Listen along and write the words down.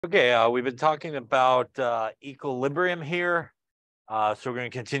Okay, we've been talking about equilibrium here, so we're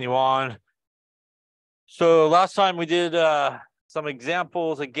going to continue on. So last time we did some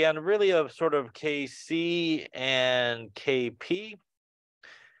examples, again, really of sort of Kc and Kp.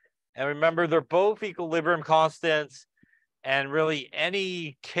 And remember, they're both equilibrium constants, and really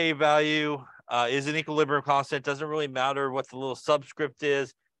any K value is an equilibrium constant. Doesn't really matter what the little subscript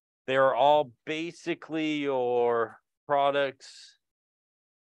is. They are all basically your products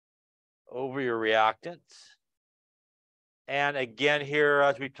over your reactants. And again, here,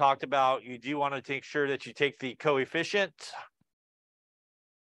 as we've talked about, you do want to make sure that you take the coefficient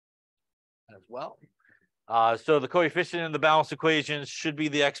as well. So the coefficient in the balance equations should be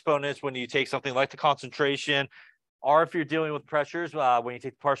the exponents when you take something like the concentration, or if you're dealing with pressures, when you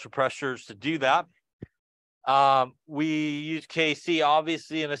take partial pressures to do that. We use Kc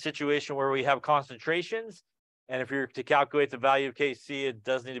obviously in a situation where we have concentrations. And if you're to calculate the value of Kc, it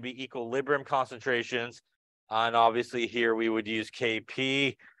does need to be equilibrium concentrations. And obviously here we would use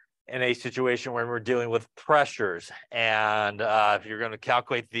Kp in a situation where we're dealing with pressures. And if you're going to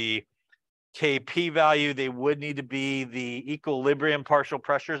calculate the Kp value, they would need to be the equilibrium partial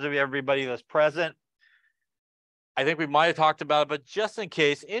pressures of everybody that's present. I think we might have talked about it, but just in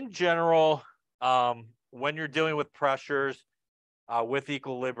case, in general, when you're dealing with pressures with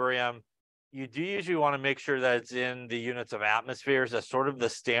equilibrium, you do usually want to make sure that it's in the units of atmospheres. That's sort of the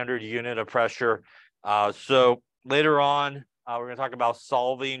standard unit of pressure. So later on, we're going to talk about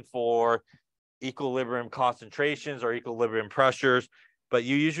solving for equilibrium concentrations or equilibrium pressures, but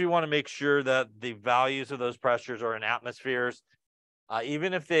you usually want to make sure that the values of those pressures are in atmospheres.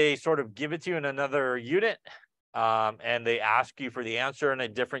 Even if they sort of give it to you in another unit and they ask you for the answer in a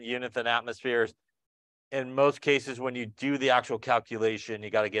different unit than atmospheres, in most cases, when you do the actual calculation, you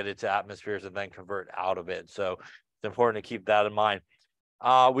got to get it to atmospheres and then convert out of it. So it's important to keep that in mind.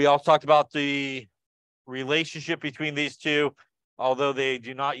 We also talked about the relationship between these two, although they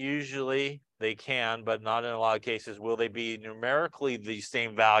do not usually, they can, but not in a lot of cases, will they be numerically the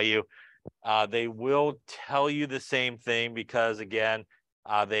same value. They will tell you the same thing because, again,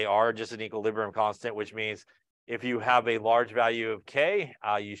 they are just an equilibrium constant, which means if you have a large value of K,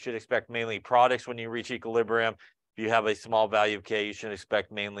 you should expect mainly products when you reach equilibrium. If you have a small value of K, you should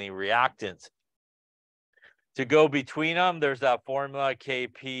expect mainly reactants. To go between them, there's that formula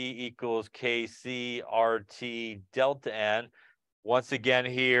Kp equals Kc RT delta N. Once again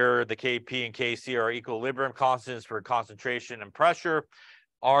here, the Kp and Kc are equilibrium constants for concentration and pressure.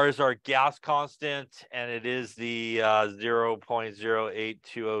 R is our gas constant, and it is the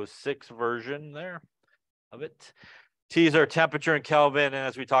 0.08206 version there of it. T is our temperature in Kelvin, and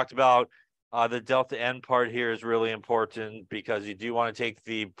as we talked about, the delta N part here is really important because you do want to take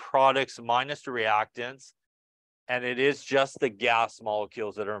the products minus the reactants, and it is just the gas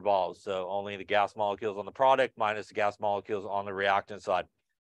molecules that are involved. So only the gas molecules on the product minus the gas molecules on the reactant side.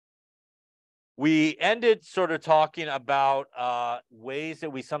 We ended sort of talking about ways that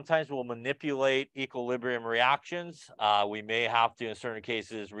we sometimes will manipulate equilibrium reactions. We may have to, in certain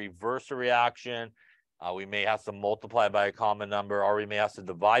cases, reverse a reaction. We may have to multiply by a common number, or we may have to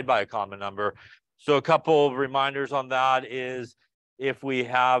divide by a common number. So a couple of reminders on that is if we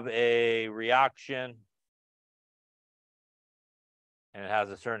have a reaction and it has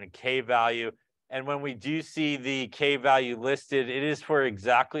a certain K value, and when we do see the K value listed, it is for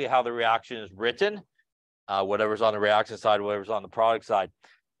exactly how the reaction is written, whatever's on the reaction side, whatever's on the product side.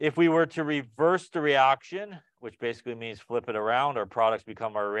 If we were to reverse the reaction, which basically means flip it around, our products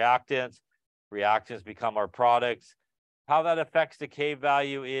become our reactants, reactants become our products. How that affects the K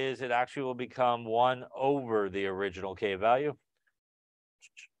value is it actually will become 1 over the original K value.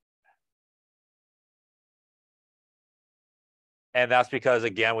 And that's because,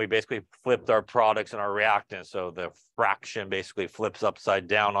 again, we basically flipped our products and our reactants. So the fraction basically flips upside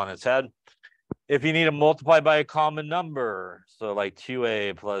down on its head. If you need to multiply by a common number, so like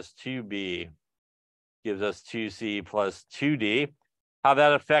 2a plus 2b gives us 2c plus 2d. How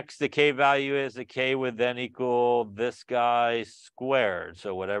that affects the K value is the K would then equal this guy squared.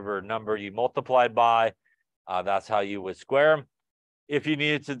 So whatever number you multiply by, that's how you would square them. If you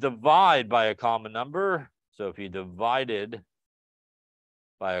needed to divide by a common number, so if you divided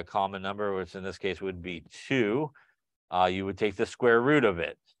by a common number, which in this case would be 2, you would take the square root of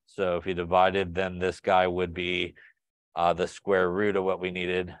it. So if you divided, then this guy would be the square root of what we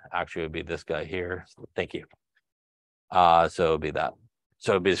needed. Actually, it would be this guy here. Thank you. So it would be that.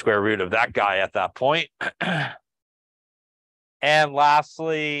 So it would be the square root of that guy at that point. And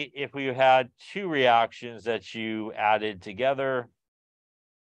lastly, if we had two reactions that you added together,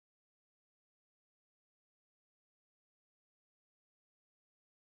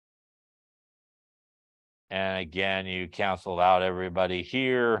 And again, you canceled out everybody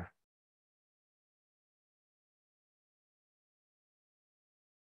here.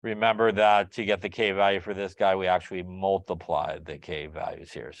 Remember that to get the K value for this guy, we actually multiplied the K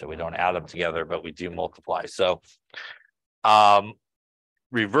values here. So we don't add them together, but we do multiply. So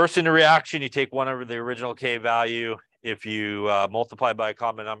reversing the reaction, you take 1 over the original K value. If you multiply by a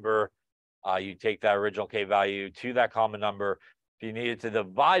common number, you take that original K value to that common number. If you needed to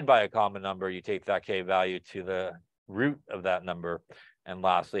divide by a common number, you take that K value to the root of that number. And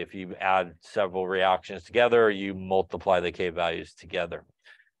lastly, if you add several reactions together, you multiply the K values together.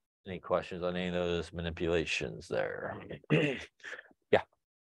 Any questions on any of those manipulations there? Yeah.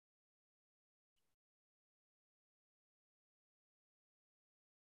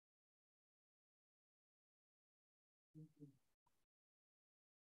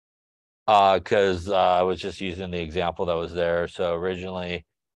 Because I was just using the example that was there. So originally,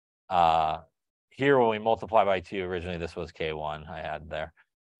 here when we multiply by 2, originally this was K1 I had there.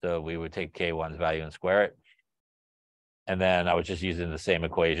 So we would take K1's value and square it. And then I was just using the same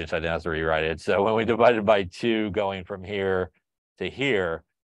equation, so I didn't have to rewrite it. So when we divided by 2 going from here to here,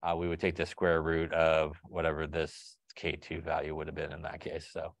 we would take the square root of whatever this K2 value would have been in that case.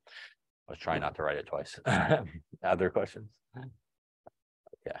 So I was trying not to write it twice. Other questions?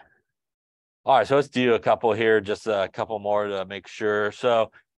 Okay. All right, so let's do a couple here, just a couple more to make sure.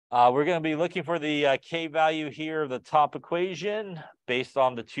 So we're going to be looking for the K value here of the top equation based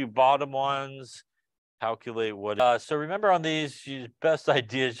on the 2 bottom ones. Calculate what. So remember on these, your best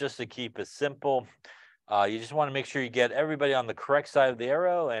idea is just to keep it simple. You just want to make sure you get everybody on the correct side of the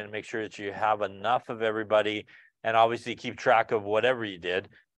arrow and make sure that you have enough of everybody, and obviously keep track of whatever you did.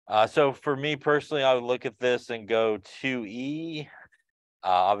 So for me personally, I would look at this and go 2e.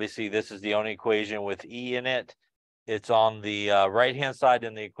 Obviously, this is the only equation with e in it. It's on the right-hand side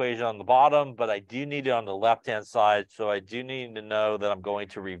in the equation on the bottom, but I do need it on the left-hand side. So I do need to know that I'm going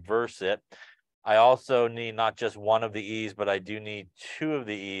to reverse it. I also need not just 1 of the e's, but I do need 2 of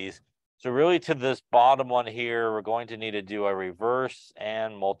the e's. So really to this bottom one here, we're going to need to do a reverse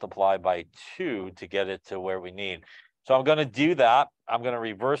and multiply by 2 to get it to where we need. So I'm going to do that. I'm going to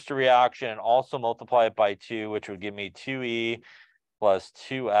reverse the reaction and also multiply it by 2, which would give me 2e plus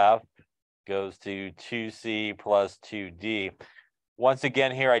 2f goes to 2c plus 2d. Once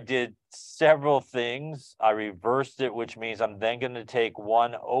again here, I did several things. I reversed it, which means I'm then going to take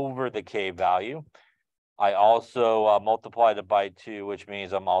 1 over the K value. I also multiplied it by 2, which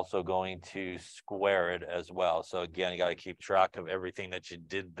means I'm also going to square it as well. So again, you got to keep track of everything that you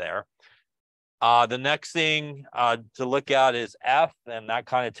did there. The next thing to look at is F, and that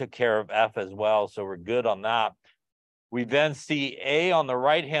kind of took care of F as well. So we're good on that. We then see A on the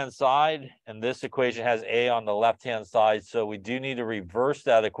right-hand side, and this equation has A on the left-hand side. So we do need to reverse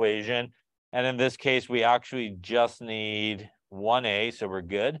that equation. And in this case, we actually just need 1A, so we're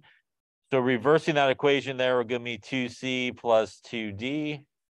good. So reversing that equation there will give me 2C plus 2D,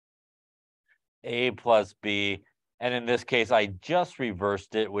 A plus B. And in this case, I just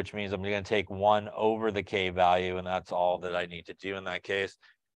reversed it, which means I'm going to take 1 over the K value, and that's all that I need to do in that case.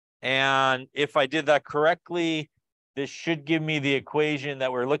 And if I did that correctly, this should give me the equation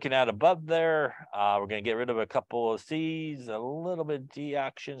that we're looking at above there. We're going to get rid of a couple of C's, a little bit D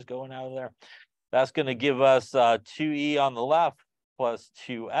actions going out of there. That's going to give us 2E on the left plus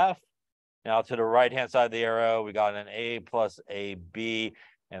 2F. Now to the right-hand side of the arrow, we got an A plus AB,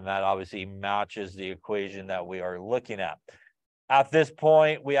 and that obviously matches the equation that we are looking at. At this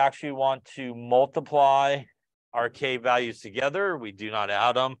point, we actually want to multiply our K values together. We do not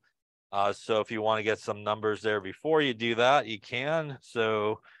add them. So if you want to get some numbers there before you do that, you can.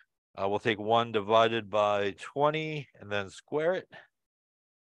 So we'll take 1 divided by 20 and then square it.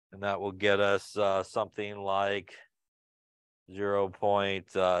 And that will get us something like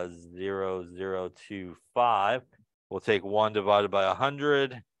 0.0025. We'll take 1 divided by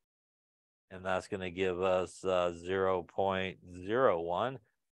 100. And that's going to give us 0.01.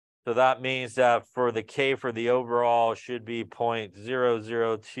 So that means that for the K for the overall should be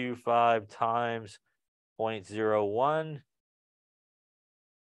 0.0025 times 0.01.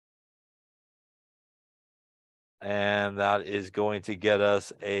 And that is going to get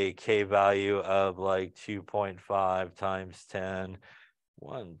us a K value of like 2.5 times 10.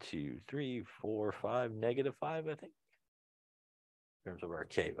 1, 2, 3, 4, 5, negative 5, I think. In terms of our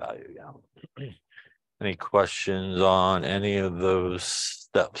K value, yeah. Any questions on any of those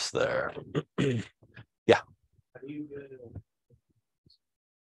steps there? Yeah.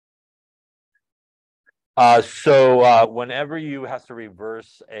 So whenever you have to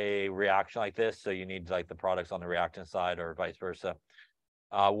reverse a reaction like this, so you need like the products on the reactant side or vice versa,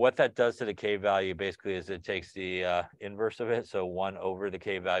 What that does to the K value basically is it takes the inverse of it. So 1 over the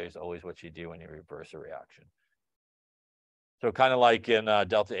K value is always what you do when you reverse a reaction. So kind of like in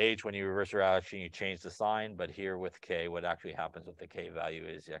delta H, when you reverse a reaction, you change the sign. But here with K, what actually happens with the K value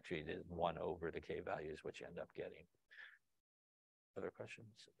is actually 1 over the K value is what you end up getting. Other questions?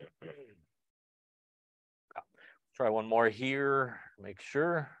 Try one more here, make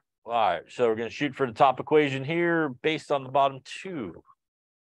sure. All right, so we're going to shoot for the top equation here based on the bottom two.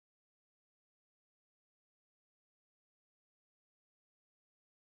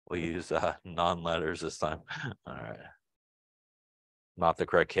 We'll use non-letters this time. All right. Not the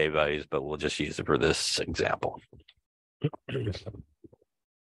correct K values, but we'll just use it for this example.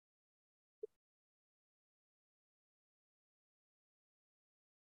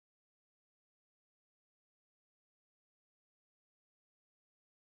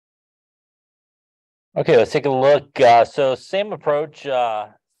 Okay, let's take a look. So same approach.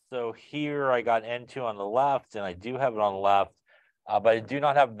 So here I got N2 on the left, and I do have it on the left, but I do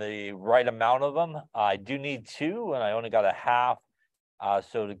not have the right amount of them. I do need 2, and I only got a half.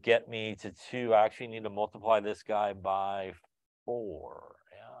 So to get me to 2, I actually need to multiply this guy by 4.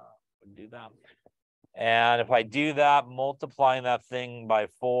 Yeah, we'll do that. And if I do that, multiplying that thing by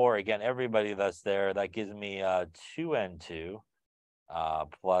 4, again, everybody that's there, that gives me 2N2.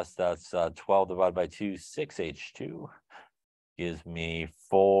 Plus that's 12 divided by 2, 6H2 gives me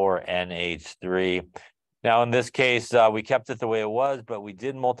 4NH3. Now, in this case, we kept it the way it was, but we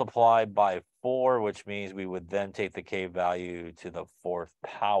did multiply by 4, which means we would then take the K value to the 4th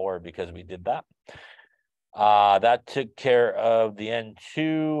power because we did that. That took care of the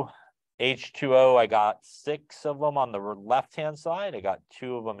N2. H2O, I got 6 of them on the left-hand side. I got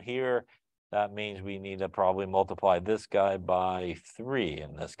 2 of them here. That means we need to probably multiply this guy by 3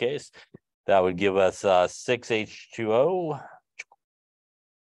 in this case. That would give us 6H2O,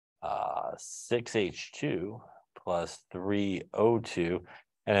 6H2 plus 3O2.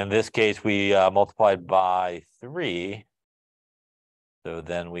 And in this case, we multiplied by 3. So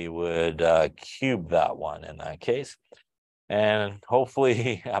then we would cube that one in that case. And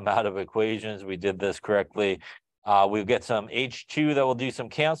hopefully I'm out of equations. We did this correctly. We'll get some H2 that will do some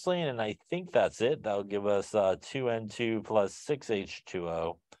canceling, and I think that's it. That'll give us 2N2 plus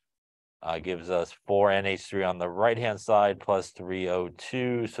 6H2O. Gives us 4NH3 on the right-hand side plus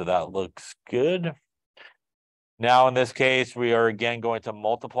 3O2, so that looks good. Now, in this case, we are again going to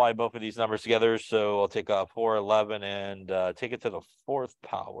multiply both of these numbers together. So I'll take 411 and take it to the 4th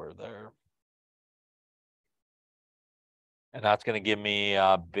power there. And that's going to give me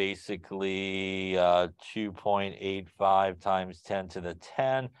basically 2.85 times 10 to the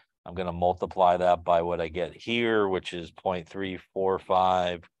 10. I'm going to multiply that by what I get here, which is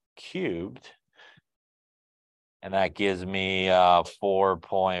 0.345 cubed. And that gives me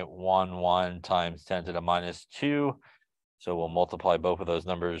 4.11 times 10 to the minus 2. So we'll multiply both of those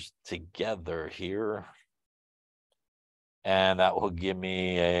numbers together here. And that will give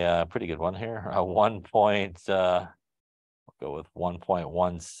me a pretty good one here. Go with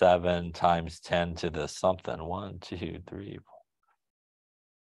 1.17 times 10 to the something. 1, 2, 3,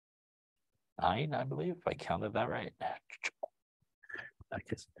 4, 9, I believe, if I counted that right. I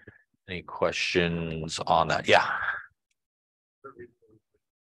guess. Any questions on that? Yeah.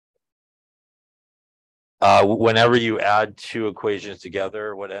 Whenever you add 2 equations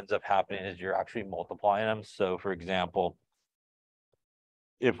together, what ends up happening is you're actually multiplying them. So, for example,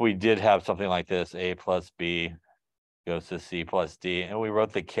 if we did have something like this, A plus B goes to C plus D, and we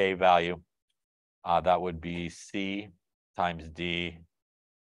wrote the K value, that would be C times D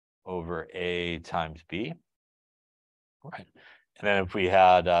over A times B, right? And then if we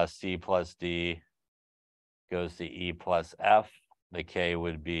had C plus D goes to E plus F, the K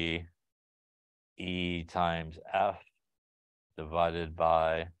would be E times F divided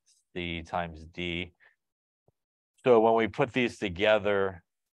by C times D. So when we put these together,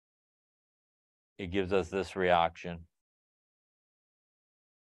 it gives us this reaction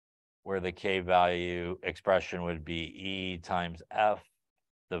where the K value expression would be E times F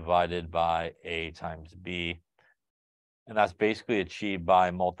divided by A times B. And that's basically achieved by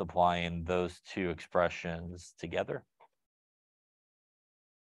multiplying those 2 expressions together.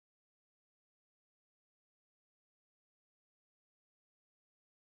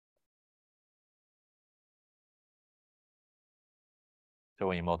 So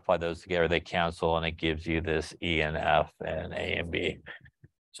when you multiply those together, they cancel and it gives you this E and F and A and B.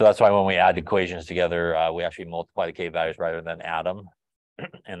 So that's why when we add equations together, we actually multiply the K values rather than add them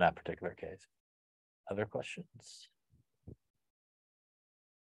in that particular case. Other questions?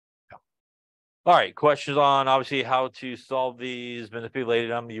 All right, questions on obviously how to solve these, manipulate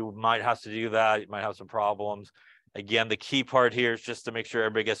them. You might have to do that. You might have some problems. Again, the key part here is just to make sure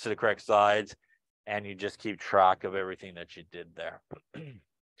everybody gets to the correct sides and you just keep track of everything that you did there. And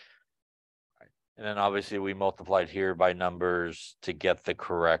then obviously we multiplied here by numbers to get the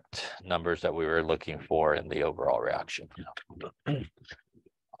correct numbers that we were looking for in the overall reaction.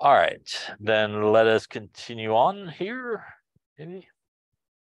 All right, then let us continue on here. Maybe.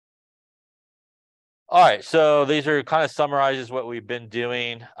 All right, so these are kind of summarizes what we've been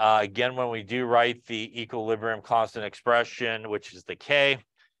doing. Again, when we do write the equilibrium constant expression, which is the K,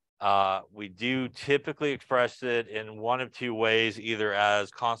 we do typically express it in one of two ways, either as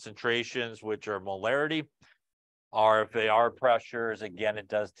concentrations, which are molarity, or if they are pressures, again, it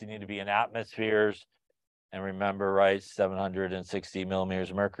does need to be in atmospheres. And remember, right, 760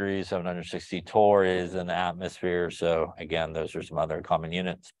 millimeters of mercury, 760 torr is in the atmosphere. So again, those are some other common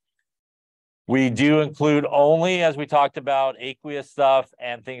units. We do include only, as we talked about, aqueous stuff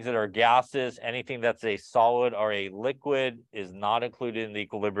and things that are gases. Anything that's a solid or a liquid is not included in the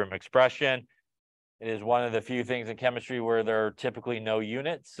equilibrium expression. It is one of the few things in chemistry where there are typically no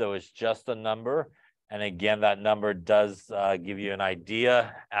units, so it's just a number. And again, that number does give you an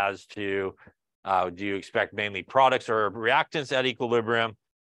idea as to do you expect mainly products or reactants at equilibrium.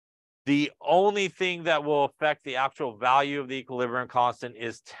 The only thing that will affect the actual value of the equilibrium constant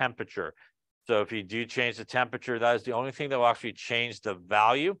is temperature. So if you do change the temperature, that is the only thing that will actually change the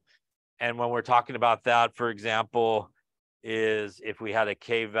value. And when we're talking about that, for example, is if we had a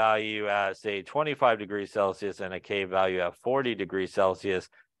K value at, say, 25 degrees Celsius and a K value at 40 degrees Celsius,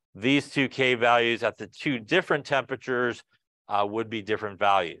 these two K values at the two different temperatures would be different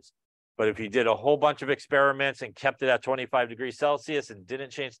values. But if you did a whole bunch of experiments and kept it at 25 degrees Celsius and didn't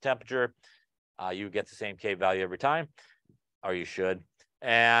change the temperature, you would get the same K value every time, or you should.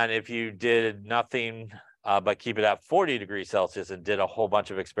 And if you did nothing but keep it at 40 degrees Celsius and did a whole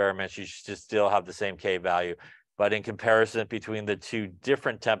bunch of experiments, you should still have the same K value. But in comparison between the two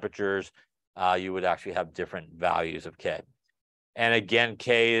different temperatures, you would actually have different values of K. And again,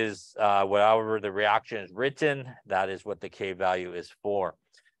 K is whatever the reaction is written, that is what the K value is for.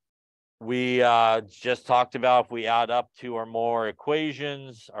 We just talked about if we add up two or more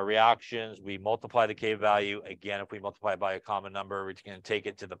equations or reactions, we multiply the K value. Again, if we multiply by a common number, we're going to take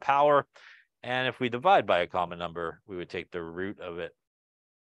it to the power. And if we divide by a common number, we would take the root of it.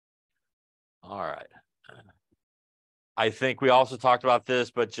 All right. I think we also talked about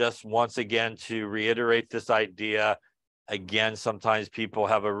this, but just once again, to reiterate this idea, again, sometimes people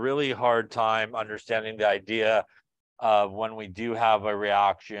have a really hard time understanding the idea of when we do have a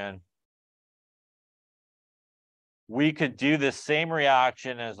reaction. We could do the same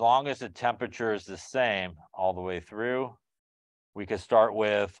reaction as long as the temperature is the same all the way through. We could start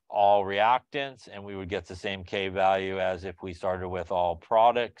with all reactants and we would get the same K value as if we started with all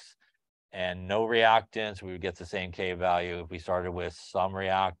products, and no reactants, we would get the same K value. If we started with some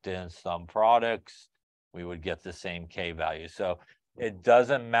reactants, some products, we would get the same K value. So it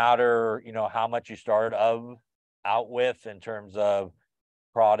doesn't matter, you know, how much you start out with in terms of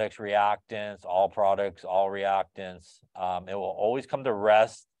products, reactants, all products, all reactants. It will always come to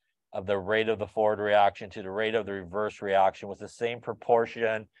rest of the rate of the forward reaction to the rate of the reverse reaction with the same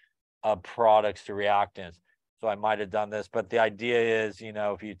proportion of products to reactants. So I might have done this, but the idea is, you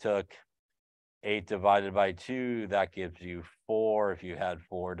know, if you took 8 divided by 2, that gives you 4. If you had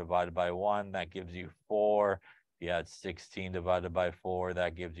 4 divided by 1, that gives you 4. If you had 16 divided by 4,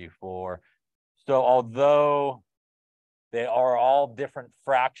 that gives you 4. So although they are all different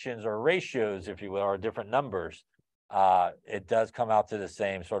fractions or ratios, if you will, or different numbers, it does come out to the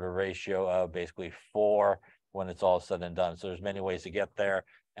same sort of ratio of basically 4 when it's all said and done. So there's many ways to get there.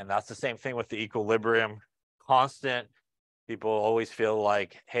 And that's the same thing with the equilibrium constant. People always feel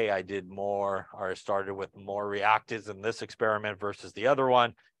like, hey, I did more, or I started with more reactants in this experiment versus the other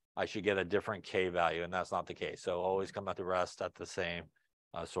one, I should get a different K value. And that's not the case. So always come out to rest at the same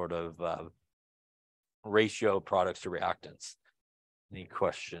sort of ratio of products to reactants. Any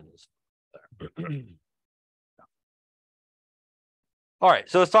questions? All right,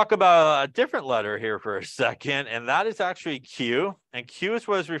 so let's talk about a different letter here for a second, and that is actually Q. And Q is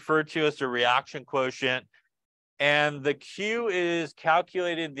what is referred to as the reaction quotient. And the Q is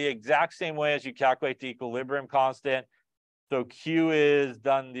calculated the exact same way as you calculate the equilibrium constant. So Q is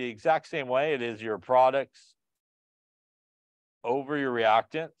done the exact same way. It is your products over your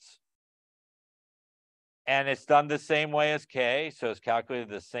reactants. And it's done the same way as K, so it's calculated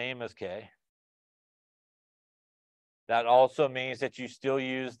the same as K. That also means that you still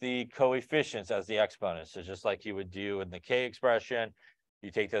use the coefficients as the exponents. So just like you would do in the K expression,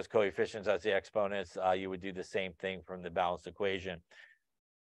 You take those coefficients as the exponents, you would do the same thing from the balanced equation.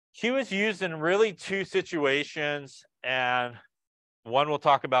 Q is used in really two situations, and one we'll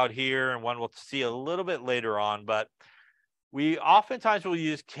talk about here and one we'll see a little bit later on, but we oftentimes will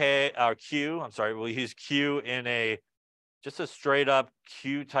use we'll use Q in just a straight up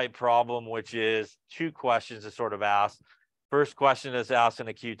Q type problem, which is two questions to sort of ask. First question that's asked in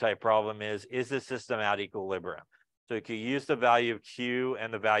a Q type problem is the system at equilibrium? So you can use the value of Q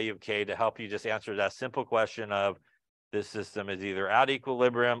and the value of K to help you just answer that simple question of this system is either at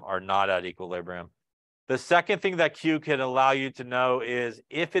equilibrium or not at equilibrium. The second thing that Q can allow you to know is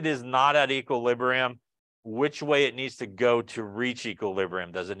if it is not at equilibrium, which way it needs to go to reach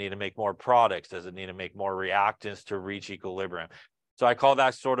equilibrium. Does it need to make more products? Does it need to make more reactants to reach equilibrium? So I call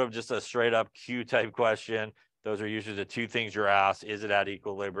that sort of just a straight up Q type question. Those are usually the two things you're asked. Is it at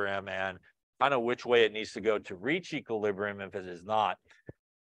equilibrium? And kind of which way it needs to go to reach equilibrium if it is not.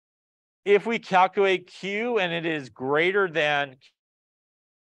 If we calculate Q and it is greater than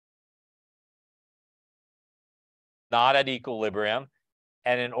not at equilibrium,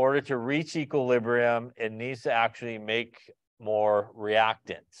 and in order to reach equilibrium, it needs to actually make more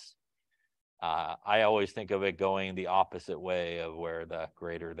reactants. I always think of it going the opposite way of where the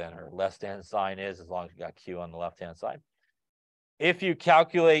greater than or less than sign is, as long as you got Q on the left-hand side. If you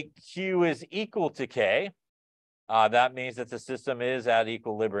calculate Q is equal to K, that means that the system is at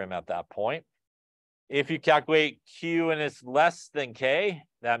equilibrium at that point. If you calculate Q and it's less than K,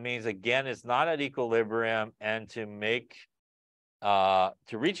 that means, again, it's not at equilibrium, and to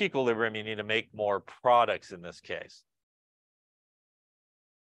reach equilibrium, you need to make more products in this case.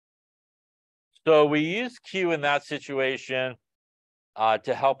 So we use Q in that situation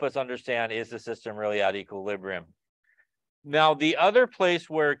to help us understand, is the system really at equilibrium? Now, the other place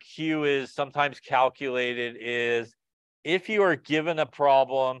where Q is sometimes calculated is if you are given a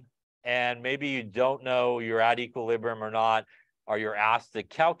problem and maybe you don't know you're at equilibrium or not, or you're asked to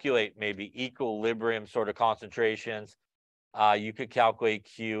calculate maybe equilibrium sort of concentrations, you could calculate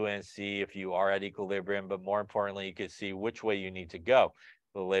Q and see if you are at equilibrium, but more importantly, you could see which way you need to go.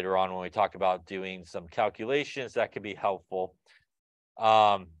 So later on, when we talk about doing some calculations, that could be helpful.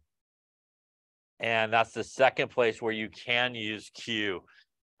 And that's the second place where you can use Q.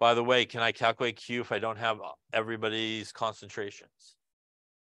 By the way, can I calculate Q if I don't have everybody's concentrations?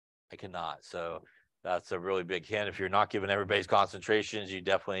 I cannot. So that's a really big hint. If you're not given everybody's concentrations, you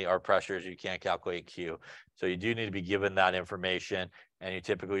definitely are pressures. You can't calculate Q. So you do need to be given that information, and you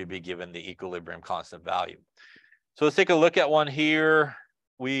typically be given the equilibrium constant value. So let's take a look at one here.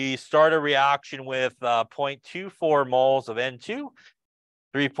 We start a reaction with 0.24 moles of N2,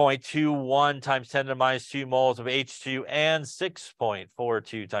 3.21 times 10 to the minus 2 moles of H2, and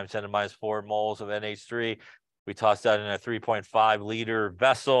 6.42 times 10 to the minus 4 moles of NH3. We toss that in a 3.5 liter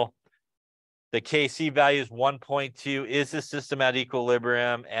vessel. The Kc value is 1.2. Is the system at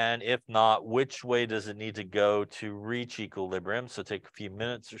equilibrium? And if not, which way does it need to go to reach equilibrium? So take a few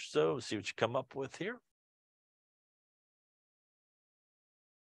minutes or so, see what you come up with here.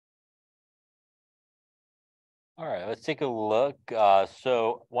 All right, let's take a look.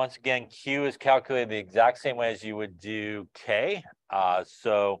 So once again, Q is calculated the exact same way as you would do K.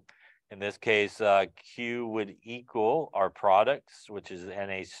 So in this case, Q would equal our products, which is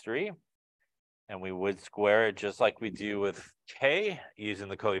NH3. And we would square it just like we do with K using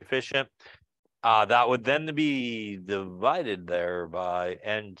the coefficient. That would then be divided there by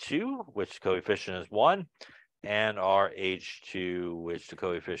N2, which coefficient is 1, and our H2, which the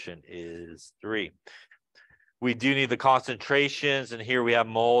coefficient is 3. We do need the concentrations, and here we have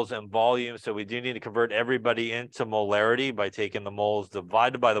moles and volume. So we do need to convert everybody into molarity by taking the moles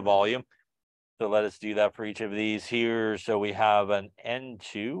divided by the volume. So let us do that for each of these here. So we have an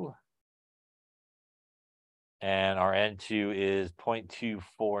N2, and our N2 is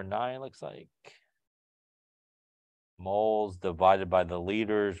 0.249, looks like. Moles divided by the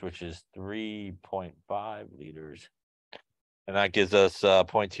liters, which is 3.5 liters. And that gives us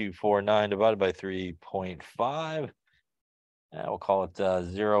 0.249 divided by 3.5. And we'll call it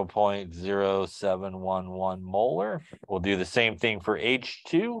 0.0711 molar. We'll do the same thing for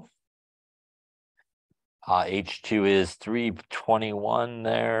H2. H2 is 321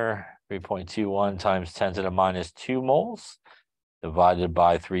 there. 3.21 times 10 to the minus 2 moles divided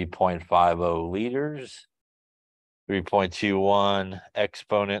by 3.50 liters. 3.21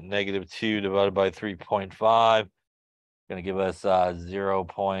 exponent -2 divided by 3.5. Going to give us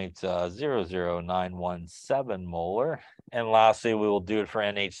 0.00917 molar. And lastly, we will do it for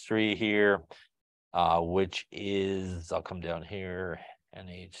NH3 here, which is, I'll come down here,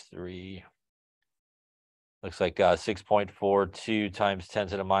 NH3. Looks like 6.42 times 10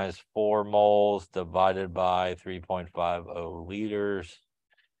 to the minus 4 moles divided by 3.50 liters.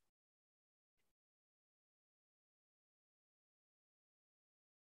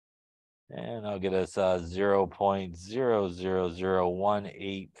 And I'll get us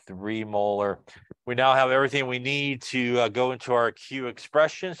 0.000183 molar. We now have everything we need to go into our Q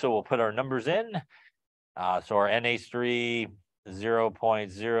expression. So we'll put our numbers in. So our NH3,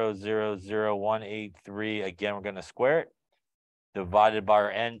 0.000183. Again, we're going to square it. Divided by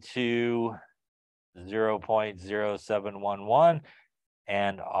our N2, 0.0711.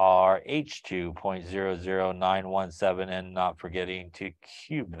 And our H2, 0.00917, and not forgetting to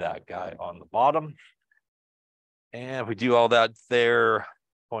cube that guy on the bottom. And if we do all that there,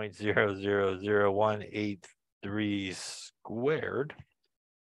 0.000183 squared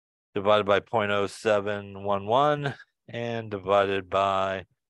divided by 0.0711 and divided by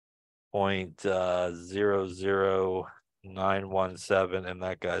 0.00917, and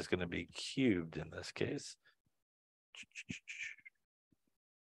that guy's going to be cubed in this case.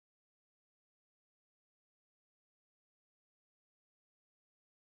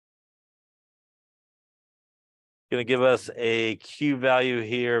 Going to give us a Q value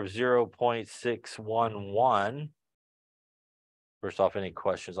here of 0.611. First off, any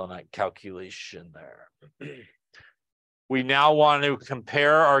questions on that calculation there? We now want to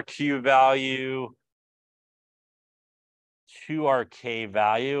compare our Q value to our K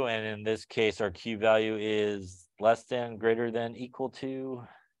value. And in this case, our Q value is less than, greater than, equal to.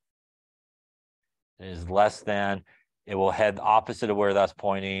 It is less than. It will head opposite of where that's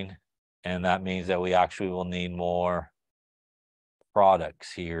pointing. And that means that we actually will need more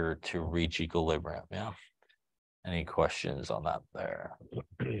products here to reach equilibrium. Yeah. Any questions on that there?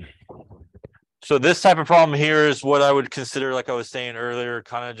 So this type of problem here is what I would consider, like I was saying earlier,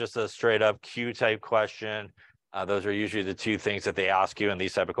 kind of just a straight up Q type question. Those are usually the two things that they ask you in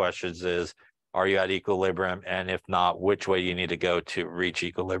these type of questions is, are you at equilibrium? And if not, which way you need to go to reach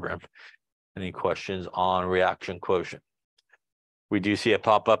equilibrium? Any questions on reaction quotient? We do see it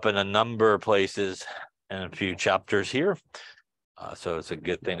pop up in a number of places and a few chapters here. So it's a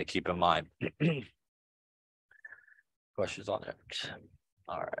good thing to keep in mind. Questions on it?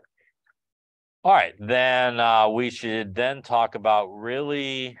 All right. All right, then we should then talk about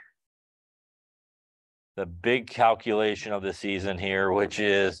really the big calculation of the season here, which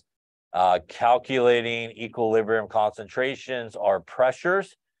is calculating equilibrium concentrations or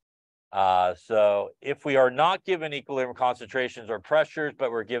pressures. So if we are not given equilibrium concentrations or pressures, but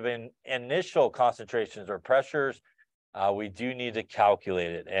we're given initial concentrations or pressures, we do need to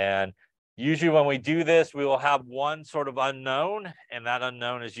calculate it. And usually when we do this, we will have one sort of unknown, and that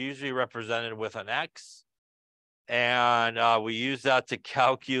unknown is usually represented with an X. And we use that to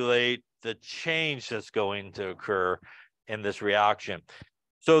calculate the change that's going to occur in this reaction.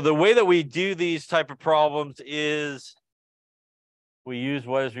 So the way that we do these type of problems is we use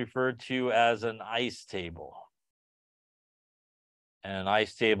what is referred to as an ICE table. And an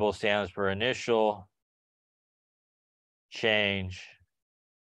ICE table stands for initial, change,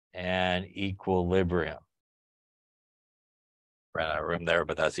 and equilibrium. Ran out of room there,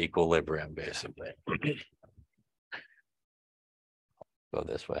 but that's equilibrium basically. Go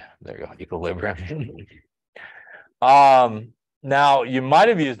this way. There you go. Equilibrium. Now you might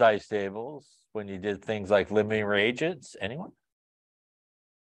have used ICE tables when you did things like limiting reagents. Anyone?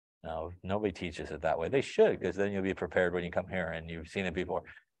 No, nobody teaches it that way. They should, because then you'll be prepared when you come here and you've seen it before.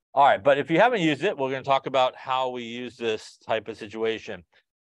 All right, but if you haven't used it, we're going to talk about how we use this type of situation.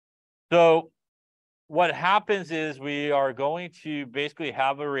 So what happens is we are going to basically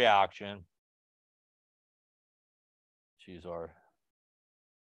have a reaction. Choose our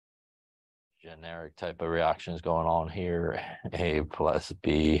generic type of reactions going on here. A plus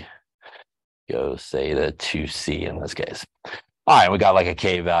B goes, say, to 2C in this case. All right, we got like a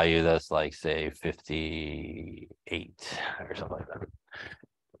K value that's like, say, 58 or something like that.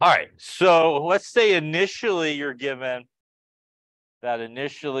 All right, so let's say initially you're given that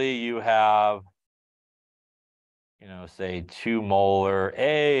initially you have, you know, say 2 molar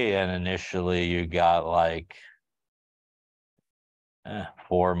A, and initially you got like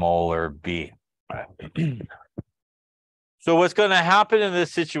 4 molar B. All right. So what's going to happen in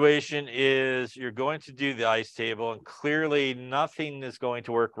this situation is you're going to do the ICE table, and clearly nothing is going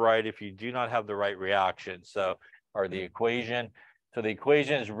to work right if you do not have the right reaction. So, or the equation. So the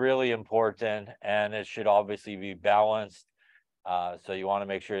equation is really important, and it should obviously be balanced. So you want to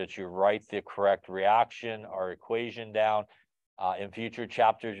make sure that you write the correct reaction or equation down. In future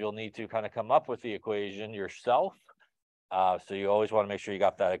chapters, you'll need to kind of come up with the equation yourself. So you always want to make sure you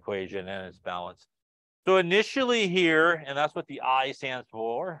got that equation and it's balanced. So initially here, and that's what the I stands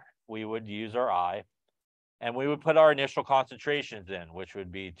for, we would use our I, and we would put our initial concentrations in, which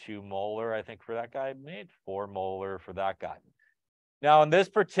would be 2 molar, I think, for that guy, made 4 molar for that guy. Now, in this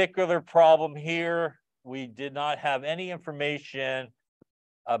particular problem here, we did not have any information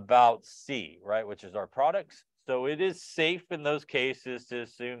about C, right, which is our products. So it is safe in those cases to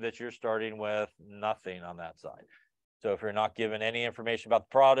assume that you're starting with nothing on that side. So if you're not given any information about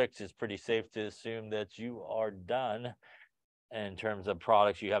the products, it's pretty safe to assume that you are done in terms of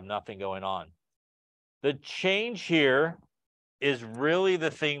products. You have nothing going on. The change here is really the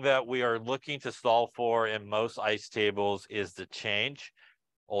thing that we are looking to solve for in most ICE tables, is the change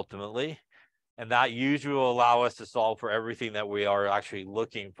ultimately. And that usually will allow us to solve for everything that we are actually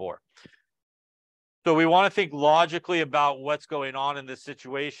looking for. So we want to think logically about what's going on in this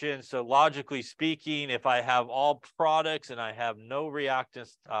situation. So logically speaking, if I have all products and I have no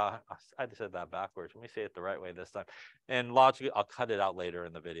reactants, I said that backwards. Let me say it the right way this time. And logically, I'll cut it out later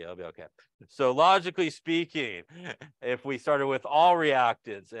in the video. It'll be okay. So logically speaking, if we started with all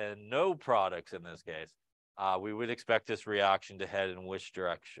reactants and no products in this case, we would expect this reaction to head in which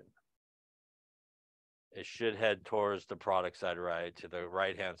direction? It should head towards the product side, right, to the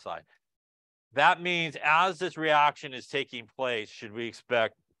right-hand side. That means as this reaction is taking place, should we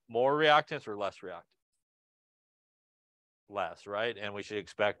expect more reactants or less reactants? Less, right? And we should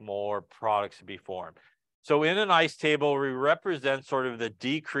expect more products to be formed. So in an ICE table, we represent sort of the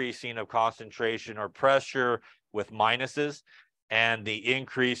decreasing of concentration or pressure with minuses, and the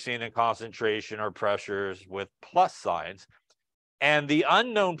increasing in concentration or pressures with plus signs. And the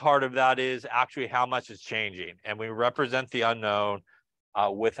unknown part of that is actually how much is changing. And we represent the unknown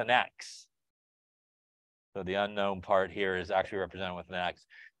with an X. So the unknown part here is actually represented with an X.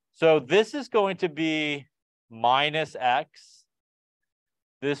 So this is going to be minus X.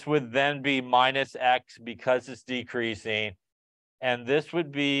 This would then be minus X because it's decreasing. And this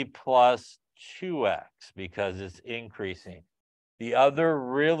would be plus 2X because it's increasing. The other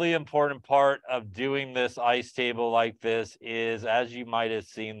really important part of doing this ICE table like this is, as you might have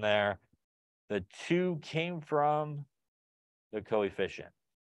seen there, the 2 came from the coefficient.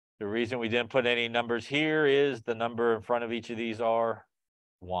 The reason we didn't put any numbers here is the number in front of each of these are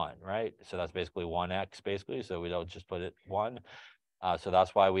 1, right? So that's basically 1x, basically. So we don't just put it 1. So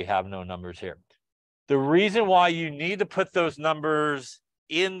that's why we have no numbers here. The reason why you need to put those numbers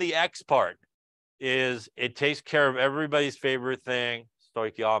in the x part is it takes care of everybody's favorite thing,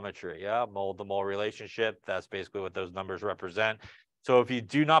 stoichiometry. Yeah, mole to mole relationship. That's basically what those numbers represent. So if you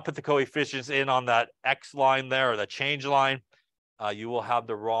do not put the coefficients in on that x line there, or the change line, you will have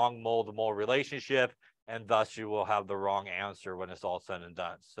the wrong mole to mole relationship, and thus you will have the wrong answer when it's all said and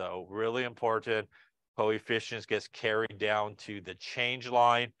done. So really important, coefficients gets carried down to the change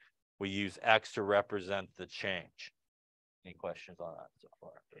line. We use x to represent the change. Any questions on that so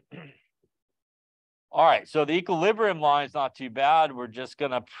far? All right, so the equilibrium line is not too bad. We're just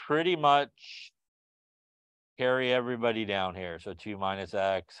going to pretty much carry everybody down here. So 2 minus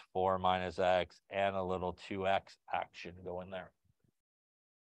x, 4 minus x, and a little 2x action going there.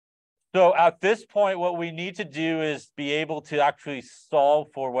 So at this point, what we need to do is be able to actually solve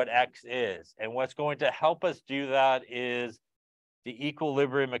for what x is. And what's going to help us do that is the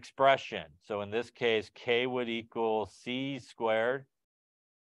equilibrium expression. So in this case, k would equal c squared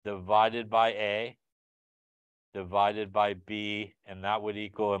divided by a divided by b, and that would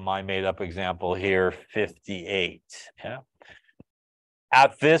equal, in my made-up example here, 58. Yeah.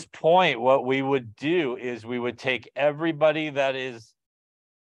 At this point, what we would do is we would take everybody that is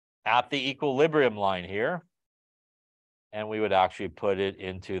at the equilibrium line here, and we would actually put it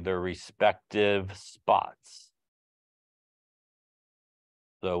into their respective spots.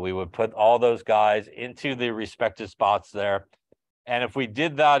 So we would put all those guys into the respective spots there. And if we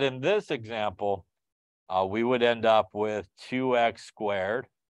did that in this example, we would end up with 2x squared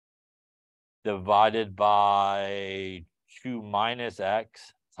divided by 2 minus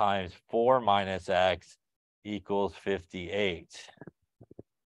x times 4 minus x equals 58.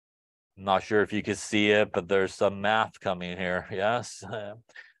 I'm not sure if you can see it, but there's some math coming here. Yes,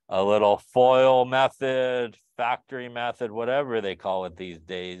 a little FOIL method, factory method, whatever they call it these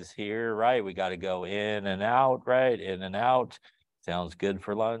days here, right? We got to go in and out, right? In and out. Sounds good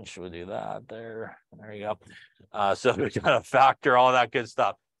for lunch. We'll do that there. There you go. So we got to factor all that good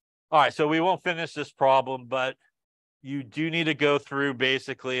stuff. All right, so we won't finish this problem, but you do need to go through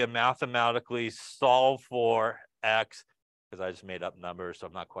basically and mathematically solve for x, because I just made up numbers, so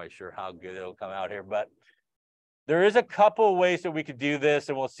I'm not quite sure how good it'll come out here. But there is a couple of ways that we could do this,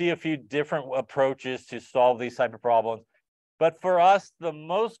 and we'll see a few different approaches to solve these type of problems. But for us, the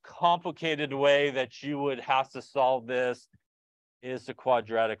most complicated way that you would have to solve this is the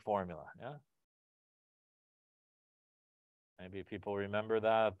quadratic formula. Yeah. Maybe people remember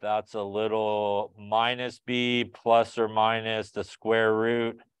that. That's a little minus b plus or minus the square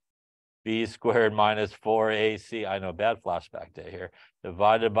root b squared minus 4ac. I know, bad flashback day here.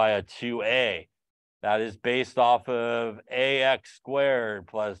 Divided by a 2a. That is based off of ax squared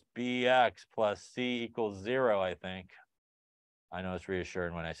plus bx plus c equals 0, I think. I know it's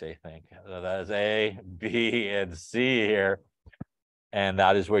reassuring when I say think. So that is a, b, and c here. And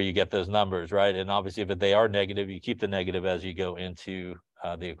that is where you get those numbers, right? And obviously, if they are negative, you keep the negative as you go into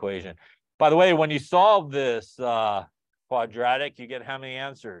the equation. By the way, when you solve this quadratic, you get how many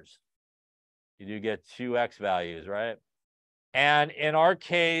answers? You do get 2x values, right? And in our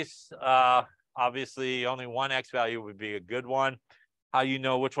case, obviously, only one x value would be a good one. How you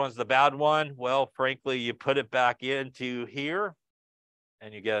know which one's the bad one? Well, frankly, you put it back into here,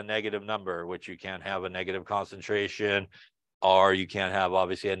 and you get a negative number, which you can't have a negative concentration, or you can't have,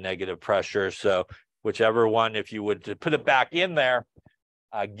 obviously, a negative pressure. So whichever one, if you would to put it back in there,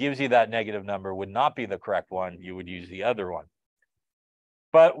 gives you that negative number, would not be the correct one. You would use the other one.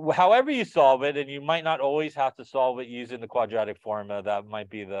 But however you solve it, and you might not always have to solve it using the quadratic formula, that might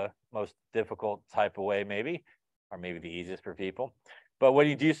be the most difficult type of way, maybe, or maybe the easiest for people. But when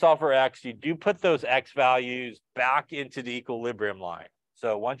you do solve for x, you do put those x values back into the equilibrium line.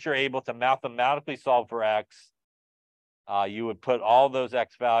 So once you're able to mathematically solve for x, you would put all those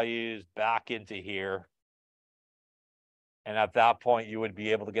x values back into here. And at that point, you would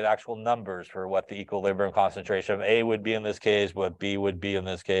be able to get actual numbers for what the equilibrium concentration of A would be in this case, what B would be in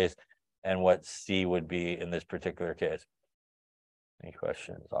this case, and what C would be in this particular case. Any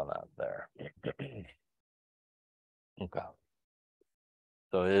questions on that there? Okay.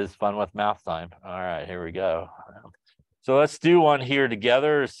 So it is fun with math time. All right, here we go. So let's do one here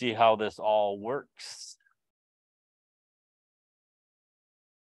together, see how this all works.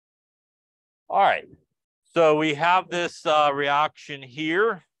 All right. So we have this reaction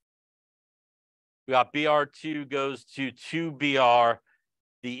here. We got Br2 goes to 2Br.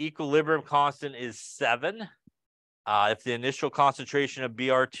 The equilibrium constant is 7. If the initial concentration of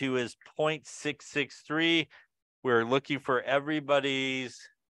Br2 is 0.663, we're looking for everybody's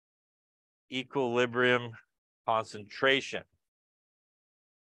equilibrium concentration.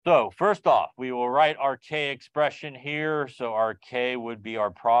 So first off, we will write our K expression here. So our K would be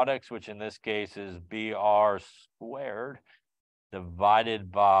our products, which in this case is Br squared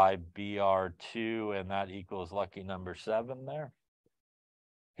divided by Br2, and that equals lucky number 7 there.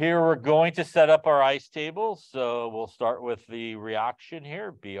 Here we're going to set up our ice table. So we'll start with the reaction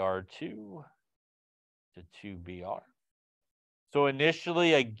here, Br2 to 2Br. So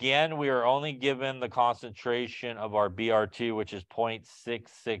initially, again, we are only given the concentration of our Br2, which is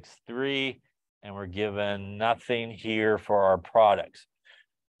 0.663, and we're given nothing here for our products.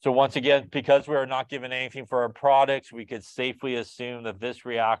 So once again, because we are not given anything for our products, we could safely assume that this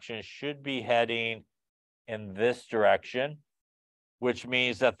reaction should be heading in this direction, which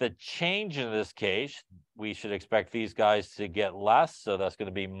means that the change in this case, we should expect these guys to get less. So that's going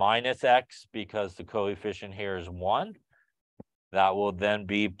to be minus x because the coefficient here is 1. That will then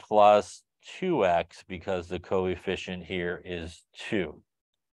be plus 2x because the coefficient here is 2.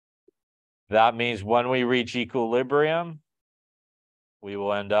 That means when we reach equilibrium, we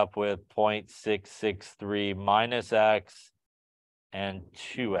will end up with 0.663 minus x and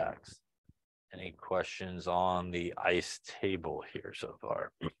 2x. Any questions on the ice table here so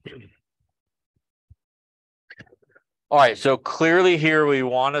far? All right, so clearly here we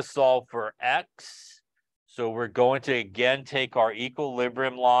want to solve for x. So we're going to, again, take our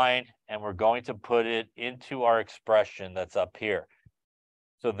equilibrium line and we're going to put it into our expression that's up here.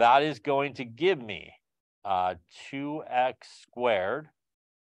 So that is going to give me 2x squared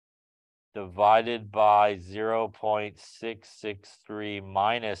divided by 0.663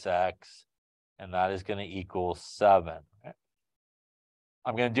 minus x, and that is going to equal 7.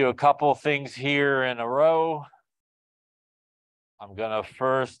 I'm going to do a couple of things here in a row. I'm going to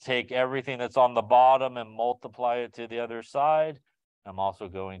first take everything that's on the bottom and multiply it to the other side. I'm also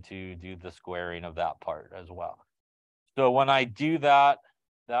going to do the squaring of that part as well. So when I do that,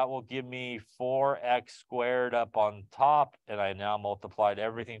 that will give me 4x squared up on top, and I now multiplied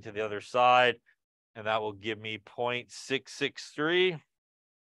everything to the other side, and that will give me 0.663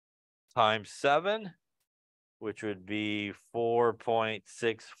 times 7, which would be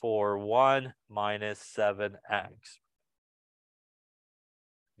 4.641 minus 7x.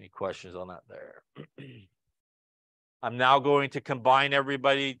 Any questions on that there? I'm now going to combine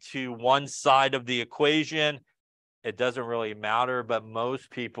everybody to one side of the equation. it doesn't really matter, but most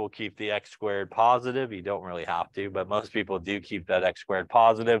people keep the x squared positive. You don't really have to, but most people do keep that x squared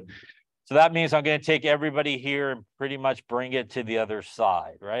positive. So that means I'm going to take everybody here and pretty much bring it to the other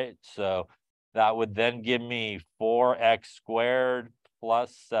side, right? So that would then give me 4x squared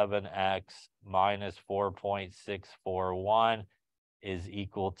plus 7x minus 4.641 is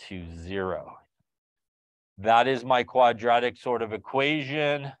equal to 0. That is my quadratic sort of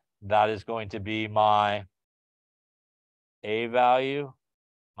equation. That is going to be my A value,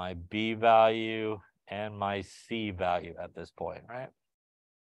 my B value, and my C value at this point, right?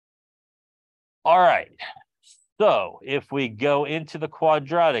 All right. So if we go into the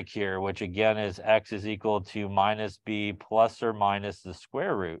quadratic here, which again is x is equal to minus b plus or minus the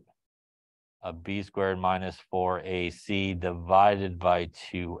square root of b squared minus 4ac divided by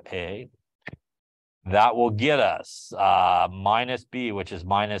 2a, that will get us minus b, which is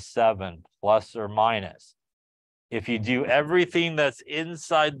minus 7, plus or minus. If you do everything that's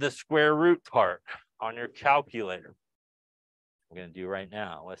inside the square root part on your calculator, I'm going to do right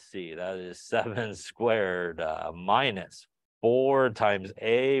now. Let's see. That is 7 squared minus 4 times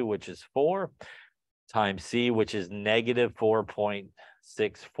a, which is 4, times c, which is negative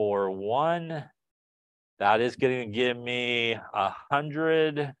 4.641. That is going to give me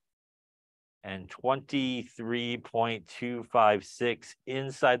 123.256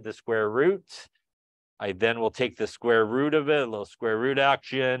 inside the square root. I then will take the square root of it, a little square root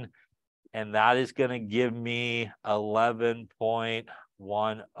action, and that is going to give me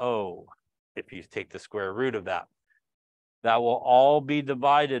 11.10 if you take the square root of that. That will all be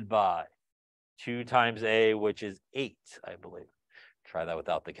divided by 2 times a, which is 8, I believe. Try that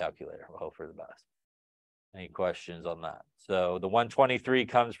without the calculator. We'll hope for the best. Any questions on that? So the 123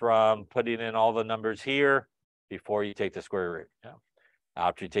 comes from putting in all the numbers here before you take the square root. Yeah.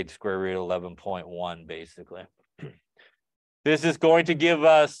 After you take the square root, 11.1, basically. This is going to give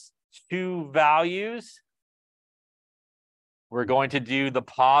us 2 values. We're going to do the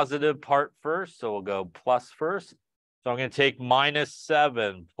positive part first, so we'll go plus first. So I'm going to take minus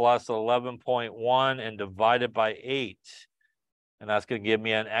 7 plus 11.1 and divide it by 8. And that's going to give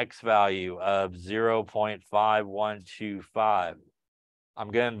me an x value of 0.5125.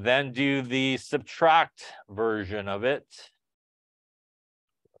 I'm going to then do the subtract version of it.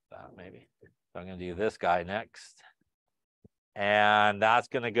 Maybe. So I'm going to do this guy next. And that's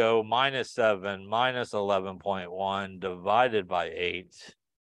going to go minus 7 minus 11.1 divided by 8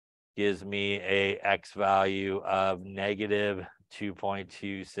 gives me a x value of negative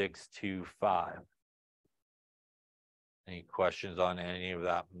 2.2625. Any questions on any of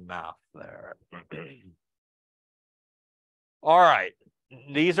that math there? All right.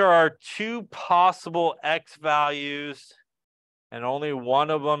 These are our 2 possible x values, and only one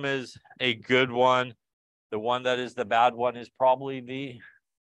of them is a good one. The one that is the bad one is probably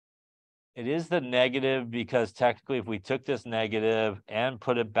it is the negative, because technically if we took this negative and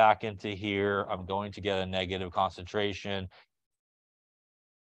put it back into here, I'm going to get a negative concentration.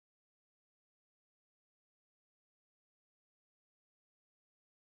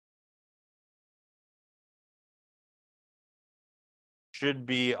 Should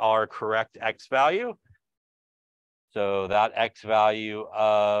be our correct x value. So that x value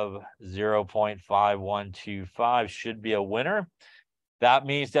of 0.5125 should be a winner. That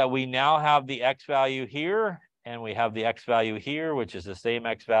means that we now have the x value here, and we have the x value here, which is the same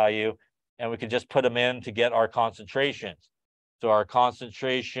x value, and we can just put them in to get our concentrations. So our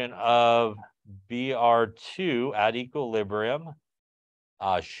concentration of Br2 at equilibrium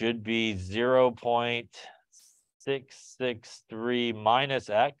should be 0.663 minus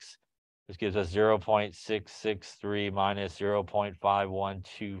x. This gives us 0.663 minus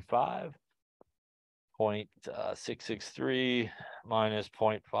 0.5125. 0.663 minus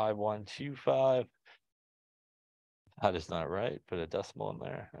 0.5125. That is not right. Put a decimal in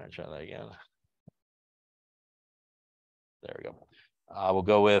there. All right, try that again. There we go. We'll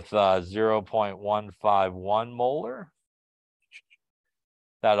go with 0.151 molar.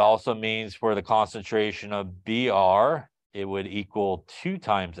 That also means for the concentration of Br, it would equal 2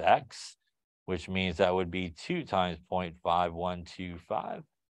 times x, which means that would be 2 times 0.5125.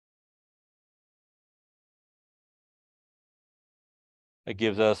 It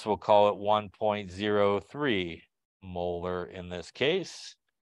gives us, we'll call it 1.03 molar in this case.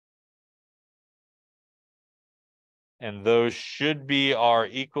 And those should be our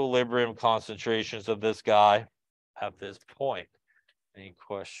equilibrium concentrations of this guy at this point. Any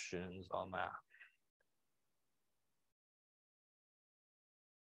questions on that?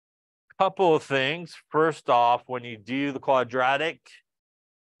 Couple of things. First off, when you do the quadratic,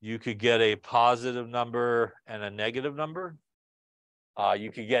 You could get a positive number and a negative number.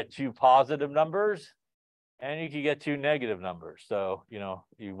 You could get two positive numbers and you could get two negative numbers. So, you know,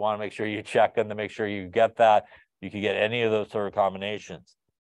 you want to make sure you check them to make sure you get that. You could get any of those sort of combinations.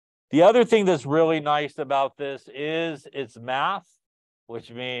 The other thing that's really nice about this is it's math, which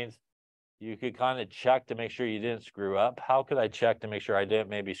means you could kind of check to make sure you didn't screw up. How could I check to make sure I didn't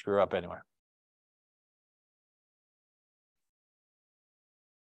maybe screw up anywhere?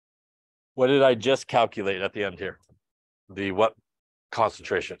 What did I just calculate at the end here? The what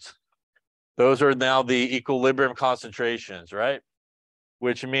concentrations? Those are now the equilibrium concentrations, right?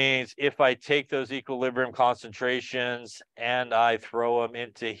 Which means if I take those equilibrium concentrations and I throw them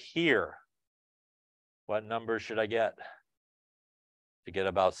into here, what number should I get? To get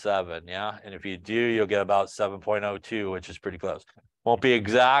about 7, yeah? And if you do, you'll get about 7.02, which is pretty close. Won't be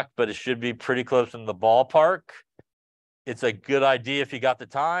exact, but it should be pretty close in the ballpark. It's a good idea if you got the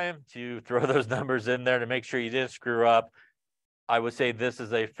time to throw those numbers in there to make sure you didn't screw up. I would say this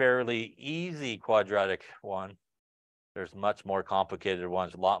is a fairly easy quadratic one. There's much more complicated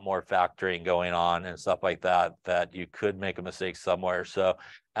ones, a lot more factoring going on and stuff like that, that you could make a mistake somewhere. So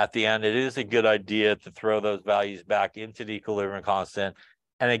at the end, it is a good idea to throw those values back into the equilibrium constant.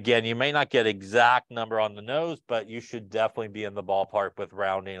 And again, you may not get exact number on the nose, but you should definitely be in the ballpark with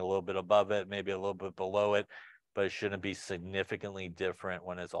rounding a little bit above it, maybe a little bit below it, but it shouldn't be significantly different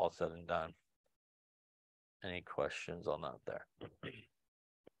when it's all said and done. Any questions on that there?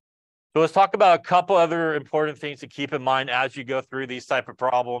 So let's talk about a couple other important things to keep in mind as you go through these type of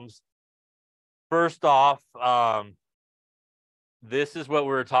problems. First off, this is what we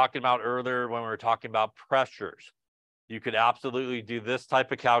were talking about earlier when we were talking about pressures. You could absolutely do this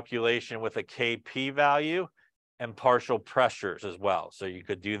type of calculation with a Kp value and partial pressures as well. So you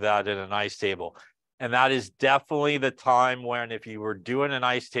could do that in an ice table. And that is definitely the time when if you were doing an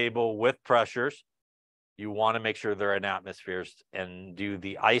ice table with pressures, you want to make sure they're in atmospheres and do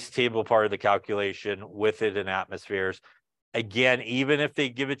the ice table part of the calculation with it in atmospheres. Again, even if they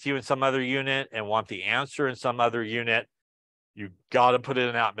give it to you in some other unit and want the answer in some other unit, you got to put it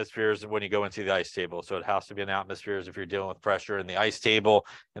in atmospheres when you go into the ice table. So it has to be in atmospheres if you're dealing with pressure in the ice table,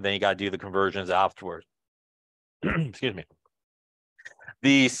 and then you got to do the conversions afterwards. Excuse me.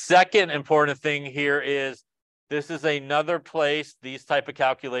 The second important thing here is this is another place, these type of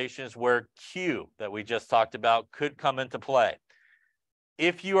calculations where Q that we just talked about could come into play.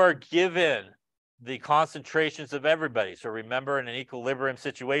 If you are given the concentrations of everybody, so remember in an equilibrium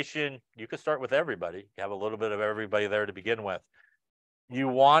situation, you could start with everybody. You have a little bit of everybody there to begin with. You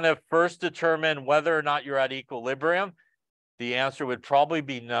want to first determine whether or not you're at equilibrium. The answer would probably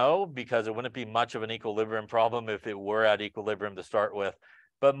be no, because it wouldn't be much of an equilibrium problem if it were at equilibrium to start with.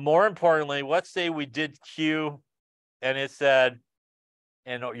 But more importantly, let's say we did Q and it said,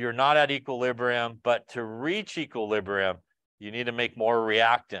 and you're not at equilibrium, but to reach equilibrium, you need to make more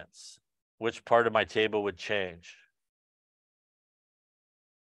reactants. Which part of my table would change?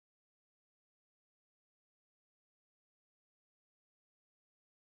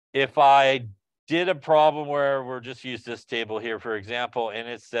 If I did a problem where we're just use this table here, for example, and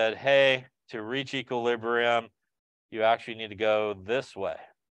it said, hey, to reach equilibrium, you actually need to go this way.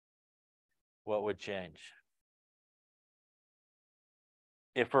 What would change?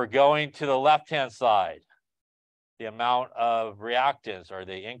 If we're going to the left-hand side, the amount of reactants, are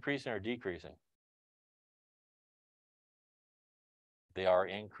they increasing or decreasing? They are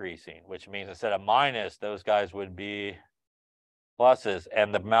increasing, which means instead of minus, those guys would be pluses,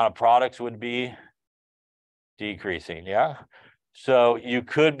 and the amount of products would be decreasing, yeah? So you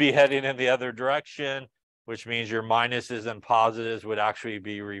could be heading in the other direction, which means your minuses and positives would actually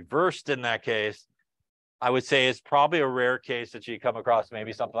be reversed in that case. I would say it's probably a rare case that you come across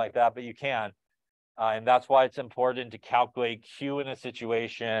maybe something like that, but you can. And that's why it's important to calculate Q in a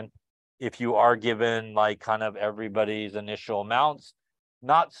situation if you are given like kind of everybody's initial amounts.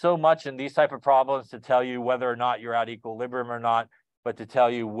 Not so much in these type of problems to tell you whether or not you're at equilibrium or not, but to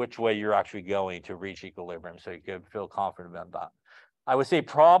tell you which way you're actually going to reach equilibrium, so you can feel confident about that. I would say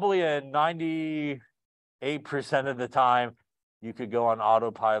probably in 98% of the time, you could go on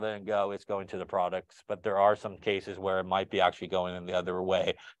autopilot and go, it's going to the products, but there are some cases where it might be actually going in the other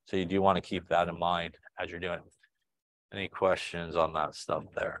way. So you do want to keep that in mind as you're doing it. Any questions on that stuff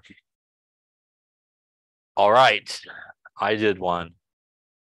there? All right, I did one.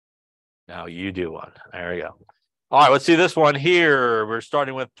 Now you do one. There we go. All right, let's see this one here. We're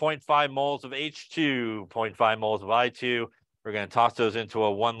starting with 0.5 moles of H2, 0.5 moles of I2. We're going to toss those into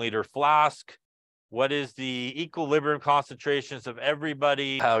a 1 liter flask. What is the equilibrium concentrations of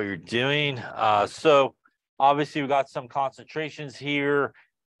everybody? How you're doing? So obviously we got some concentrations here.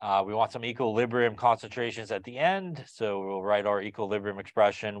 We want some equilibrium concentrations at the end. So we'll write our equilibrium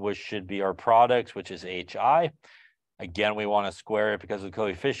expression, which should be our products, which is HI. Again, we want to square it because of the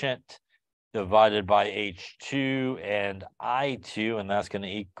coefficient, divided by H2 and I2, and that's going to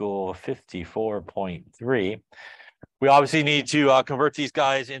equal 54.3. We obviously need to convert these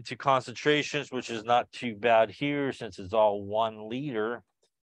guys into concentrations, which is not too bad here since it's all 1 liter.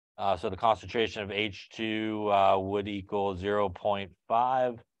 So the concentration of H2 would equal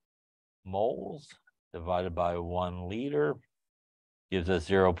 0.5 moles divided by 1 liter, gives us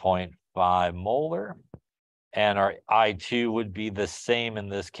 0.5 molar. And our I2 would be the same in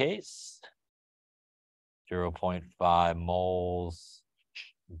this case, 0.5 moles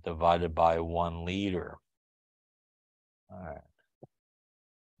divided by 1 liter. All right.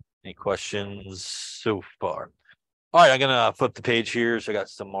 Any questions so far? All right, I'm gonna flip the page here, so I got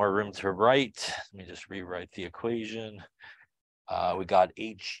some more room to write. Let me just rewrite the equation. We got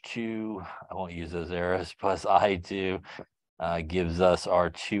H2, I won't use those arrows, plus I2 gives us our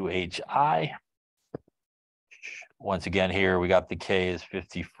 2HI. Once again here, we got the K is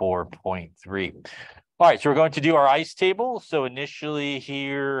 54.3. All right, so we're going to do our ice table. So initially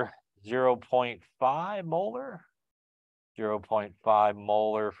here, 0.5 molar, 0.5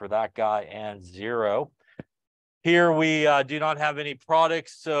 molar for that guy, and 0. Here we do not have any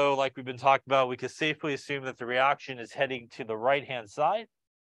products, so like we've been talking about, we can safely assume that the reaction is heading to the right-hand side.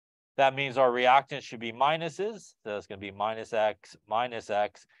 That means our reactant should be minuses, so it's going to be minus x,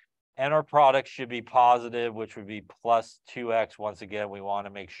 and our product should be positive, which would be plus 2x. Once again, we want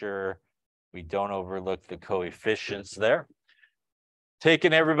to make sure we don't overlook the coefficients there.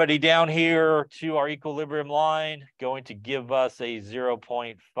 Taking everybody down here to our equilibrium line, going to give us a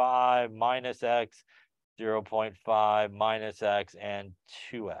 0.5 minus x, 0.5 minus x, and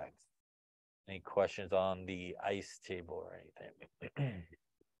 2x. Any questions on the ice table or anything?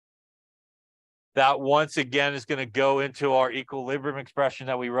 That once again is going to go into our equilibrium expression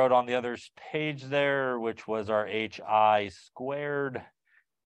that we wrote on the other page there, which was our HI squared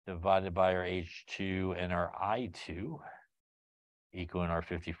divided by our H2 and our I2, equaling our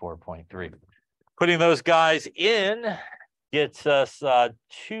 54.3. Putting those guys in gets us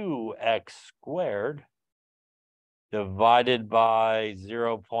 2x squared divided by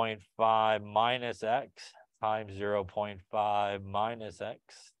 0.5 minus x times 0.5 minus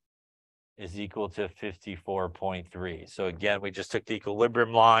x is equal to 54.3. So again, we just took the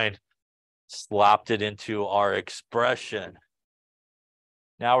equilibrium line, slapped it into our expression.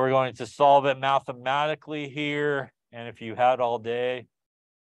 Now we're going to solve it mathematically here. And if you had all day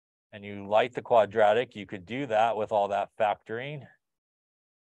and you like the quadratic, you could do that with all that factoring.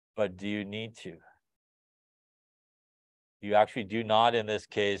 But do you need to? You actually do not in this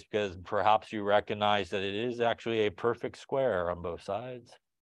case, because perhaps you recognize that it is actually a perfect square on both sides.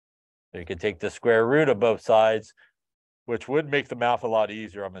 So you could take the square root of both sides, which would make the math a lot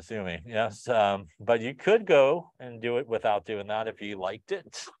easier, I'm assuming. Yes, but you could go and do it without doing that if you liked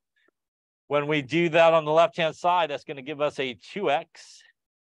it. When we do that on the left-hand side, that's going to give us a 2x.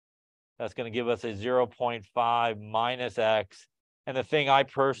 That's going to give us a 0.5 minus x. And the thing I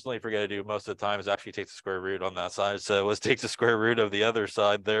personally forget to do most of the time is actually take the square root on that side. So let's take the square root of the other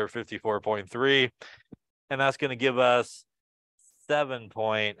side there, 54.3. And that's going to give us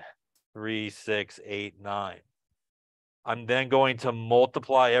 7.3689. I'm then going to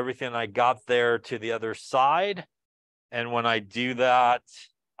multiply everything I got there to the other side. And when I do that,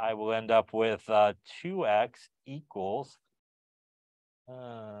 I will end up with 2x equals,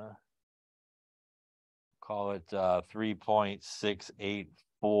 call it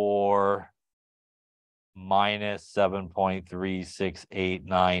 3.684 minus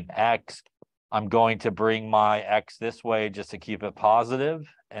 7.3689x. I'm going to bring my x this way just to keep it positive,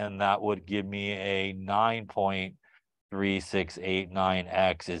 and that would give me a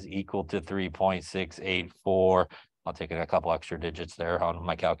 9.3689x is equal to 3.684. I'll take a couple extra digits there on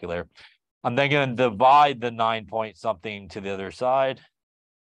my calculator. I'm then going to divide the 9 point something to the other side.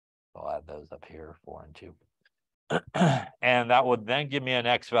 I'll add those up here, 4 and 2. And that would then give me an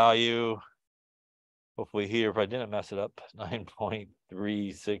x value, hopefully here, if I didn't mess it up,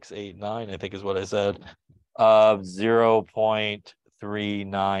 9.3689, I think is what I said, of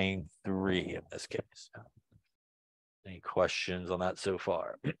 0.393 in this case. Any questions on that so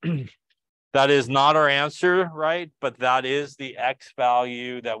far? That is not our answer, right? But that is the x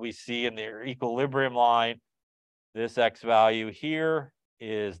value that we see in the equilibrium line. This x value here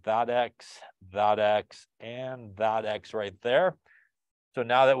is that x, and that x right there. So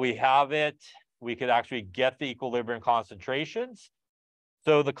now that we have it, we could actually get the equilibrium concentrations.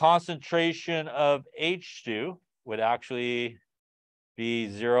 So the concentration of H2 would actually be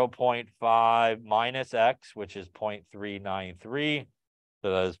 0.5 minus x, which is 0.393. So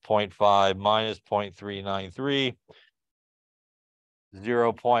that is 0.5 minus 0.393,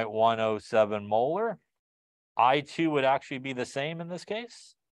 0.107 molar. I2 would actually be the same in this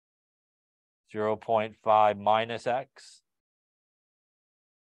case. 0.5 minus x,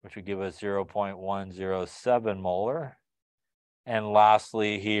 which would give us 0.107 molar. And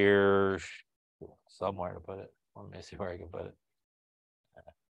lastly here, somewhere to put it. Let me see where I can put it.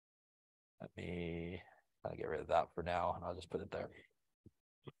 Let me get rid of that for now, and I'll just put it there.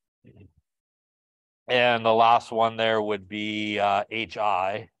 And the last one there would be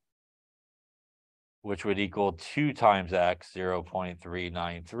HI, which would equal 2 times x,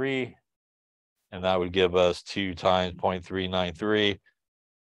 0.393. And that would give us 2 times 0.393,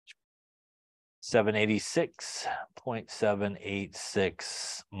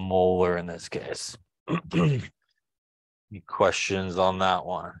 786.786 molar in this case. Any questions on that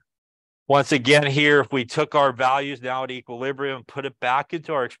one? Once again here, if we took our values now at equilibrium, put it back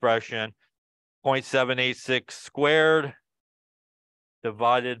into our expression, 0.786 squared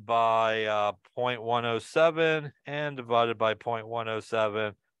divided by 0.107 and divided by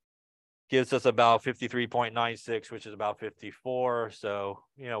 0.107 gives us about 53.96, which is about 54. So,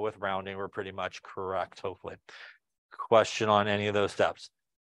 with rounding, we're pretty much correct, hopefully. Question on any of those steps.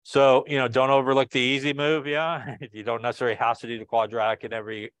 So, don't overlook the easy move. Yeah, you don't necessarily have to do the quadratic in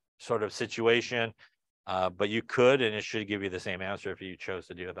every sort of situation, but you could, and it should give you the same answer if you chose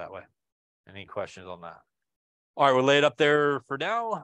to do it that way. Any questions on that? All right, we'll lay it up there for now.